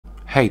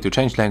Hey, to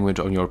change language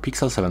on your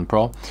Pixel 7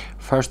 Pro,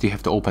 first you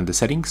have to open the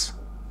settings.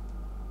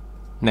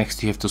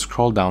 Next you have to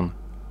scroll down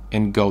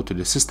and go to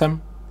the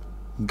system,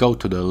 go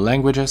to the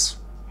languages,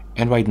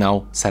 and right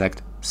now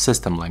select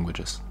system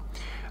languages.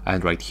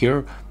 And right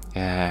here,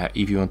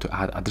 if you want to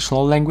add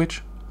additional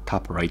language,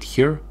 tap right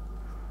here,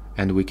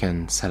 and we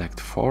can select,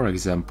 for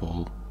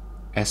example,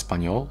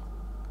 Espanol.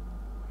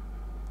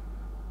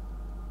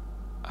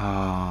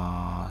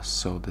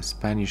 So the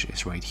Spanish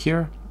is right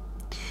here.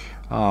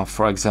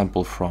 For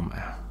example, from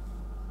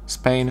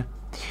Spain.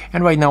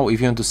 And right now,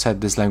 if you want to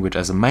set this language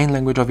as a main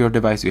language of your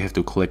device, you have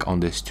to click on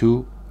these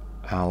two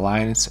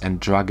lines and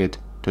drag it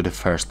to the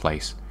first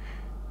place.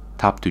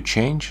 Tap to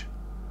change,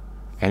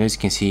 and as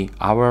you can see,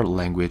 our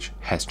language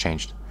has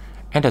changed.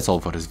 And that's all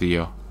for this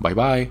video. Bye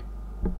bye.